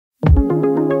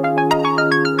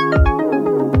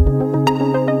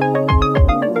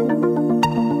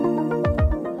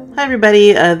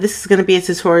everybody, this is going to be a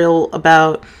tutorial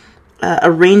about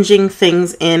arranging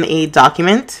things in a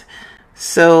document.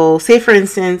 So say for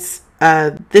instance,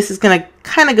 this is going to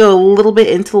kind of go a little bit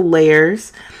into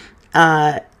layers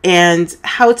and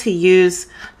how to use,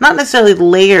 not necessarily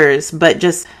layers, but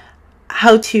just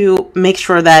how to make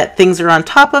sure that things are on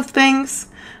top of things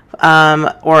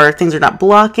or things are not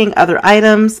blocking other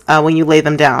items when you lay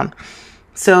them down.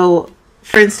 So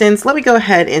for instance, let me go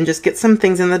ahead and just get some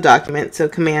things in the document. So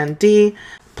Command D,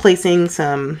 placing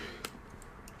some,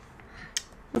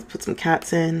 let's put some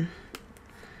cats in.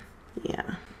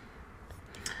 Yeah.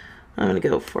 I'm going to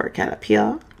go for a cat up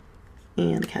here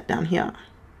and a cat down here.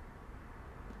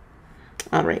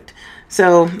 All right.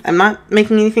 So I'm not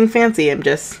making anything fancy. I'm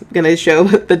just going to show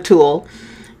the tool.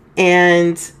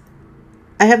 And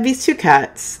I have these two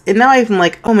cats. And now I'm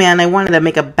like, oh man, I wanted to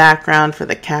make a background for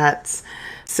the cats.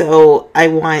 So I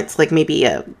want like maybe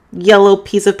a yellow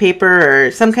piece of paper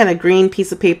or some kind of green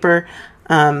piece of paper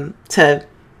to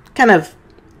kind of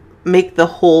make the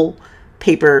whole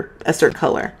paper a certain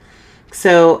color.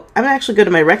 So I'm gonna actually go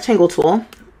to my rectangle tool,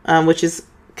 which is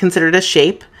considered a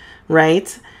shape,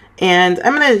 right? And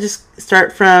I'm gonna just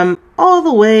start from all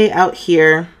the way out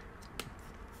here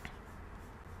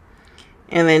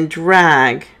and then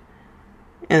drag.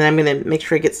 And I'm gonna make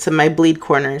sure it gets to my bleed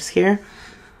corners here.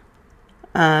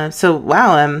 So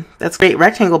wow, that's a great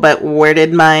rectangle, but where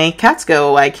did my cats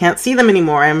go? I can't see them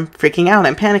anymore. I'm freaking out.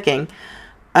 I'm panicking.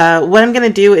 What I'm going to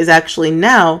do is actually,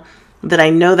 now that I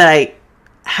know that I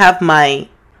have my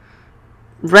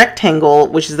rectangle,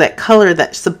 which is that color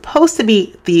that's supposed to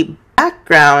be the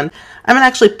background, I'm going to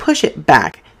actually push it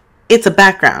back. It's a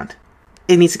background.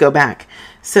 It needs to go back.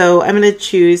 So I'm going to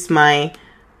choose my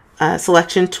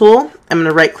selection tool. I'm going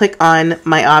to right click on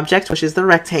my object, which is the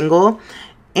rectangle,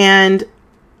 and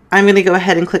I'm going to go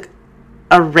ahead and click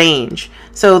Arrange.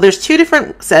 So there's two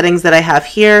different settings that I have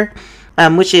here,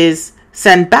 which is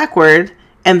send backward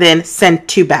and then send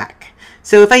to back.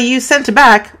 So if I use send to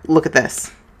back, look at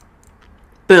this.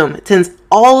 Boom, it sends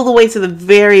all the way to the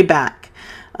very back.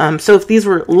 So if these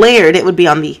were layered, it would be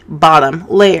on the bottom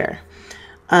layer.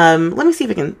 Let me see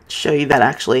if I can show you that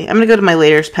actually. I'm going to go to my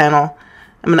layers panel.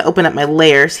 I'm going to open up my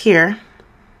layers here.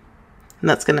 And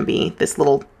that's going to be this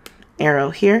little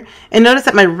arrow here, and notice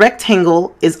that my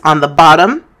rectangle is on the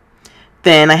bottom,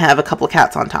 then I have a couple of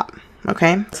cats on top.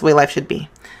 Okay, that's the way life should be.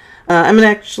 I'm gonna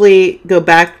actually go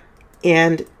back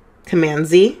and Command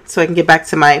Z so I can get back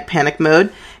to my panic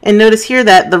mode, and notice here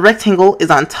that the rectangle is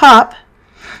on top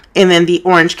and then the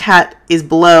orange cat is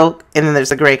below, and then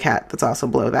there's a gray cat that's also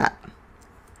below that.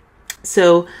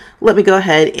 So let me go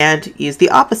ahead and use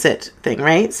the opposite thing,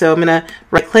 right? So I'm gonna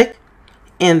right click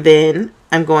and then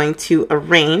I'm going to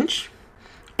arrange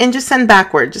and just send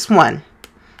backward, just one.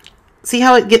 See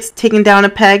how it gets taken down a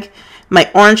peg? My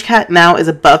orange cat now is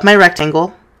above my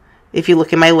rectangle, if you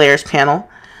look in my layers panel.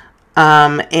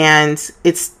 And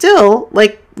it's still,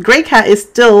 like, gray cat is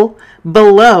still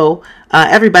below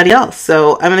everybody else.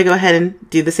 So I'm gonna go ahead and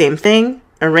do the same thing,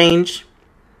 arrange.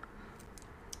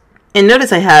 And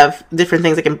notice I have different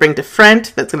things I can bring to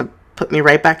front. That's gonna put me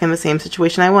right back in the same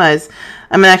situation I was.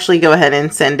 I'm gonna actually go ahead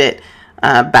and send it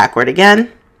backward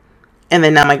again, and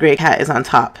then now my gray cat is on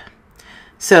top.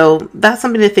 So that's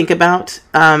something to think about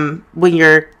when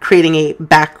you're creating a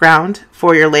background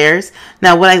for your layers.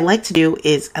 Now what I like to do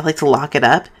is I like to lock it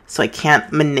up so I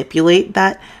can't manipulate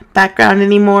that background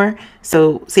anymore.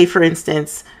 So say for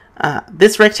instance,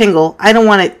 this rectangle, I don't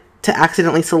want it to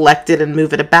accidentally select it and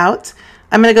move it about.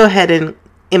 I'm going to go ahead and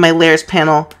in my layers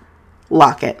panel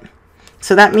lock it.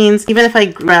 So that means even if I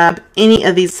grab any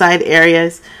of these side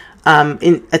areas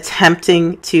in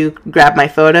attempting to grab my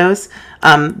photos,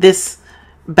 this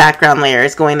background layer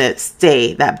is going to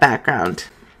stay that background,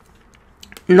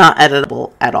 not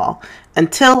editable at all,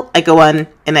 until I go on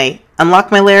and I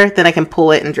unlock my layer. Then I can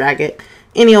pull it and drag it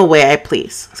any old way I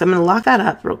please. So I'm going to lock that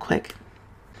up real quick.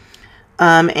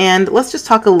 And let's just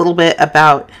talk a little bit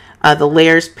about the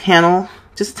layers panel,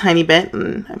 just a tiny bit.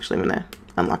 And actually I'm going to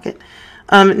unlock it.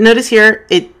 Notice here,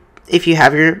 if you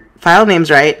have your file names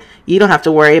right, you don't have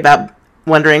to worry about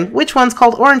wondering which one's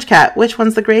called orange cat, which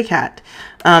one's the gray cat.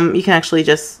 You can actually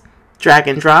just drag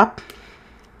and drop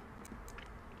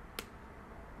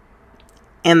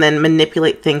and then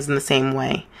manipulate things in the same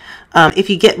way. If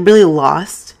you get really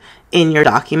lost in your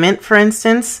document, for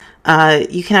instance,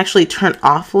 you can actually turn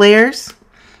off layers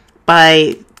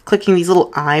by clicking these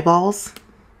little eyeballs.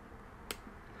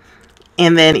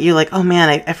 And then you're like, oh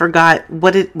man, I forgot,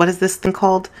 what is this thing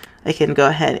called? I can go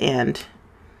ahead and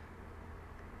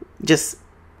just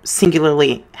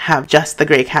singularly have just the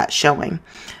gray cat showing.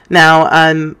 Now,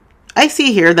 I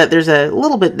see here that there's a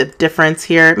little bit of difference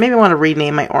here. Maybe I want to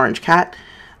rename my orange cat.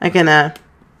 I'm gonna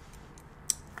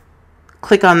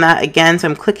click on that again. So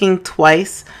I'm clicking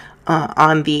twice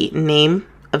on the name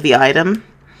of the item.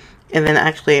 And then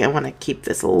actually I want to keep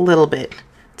this a little bit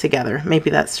together. Maybe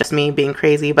that's just me being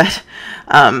crazy, but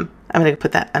I'm going to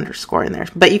put that underscore in there.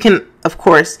 But you can, of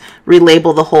course,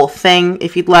 relabel the whole thing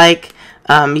if you'd like.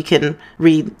 You can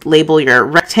relabel your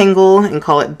rectangle and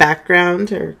call it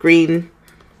background or green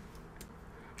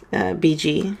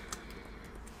BG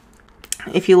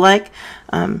if you like.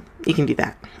 You can do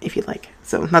that if you'd like.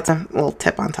 So that's a little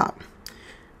tip on top.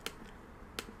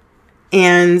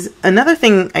 And another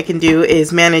thing I can do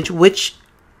is manage which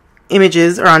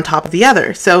images are on top of the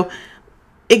other. So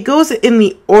it goes in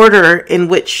the order in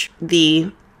which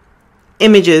the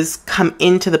images come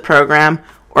into the program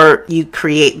or you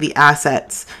create the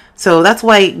assets. So that's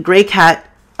why Gray Cat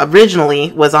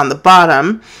originally was on the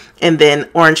bottom, and then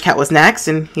Orange Cat was next,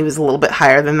 and he was a little bit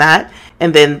higher than that.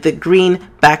 And then the green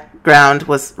background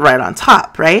was right on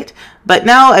top, right? But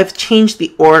now I've changed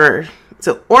the order.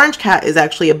 So Orange Cat is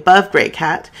actually above Gray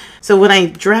Cat. So when I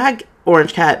drag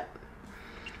Orange Cat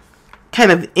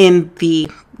kind of in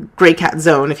the Gray Cat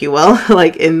zone, if you will,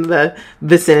 like in the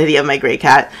vicinity of my Gray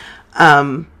Cat,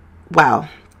 wow,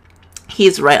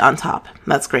 he's right on top.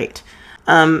 That's great.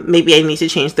 Maybe I need to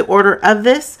change the order of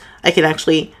this. I can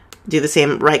actually do the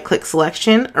same right-click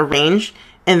selection, arrange,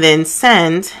 and then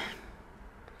send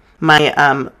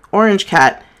my Orange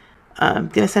Cat. I'm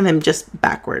going to send him just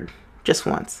backward, just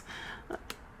once.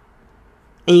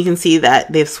 And you can see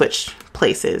that they've switched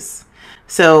places.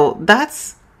 So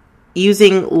that's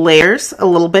using layers a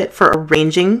little bit for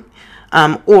arranging,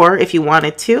 or if you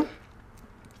wanted to,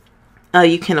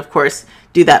 you can of course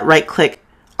do that right click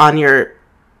on your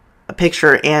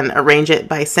picture and arrange it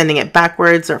by sending it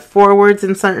backwards or forwards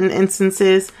in certain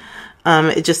instances.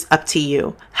 It's just up to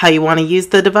you how you want to use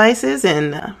the devices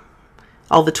and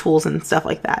all the tools and stuff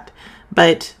like that.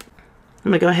 But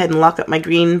I'm gonna go ahead and lock up my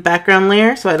green background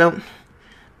layer so I don't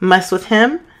mess with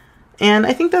him. And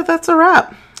I think that that's a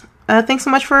wrap. Thanks so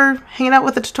much for hanging out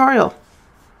with the tutorial.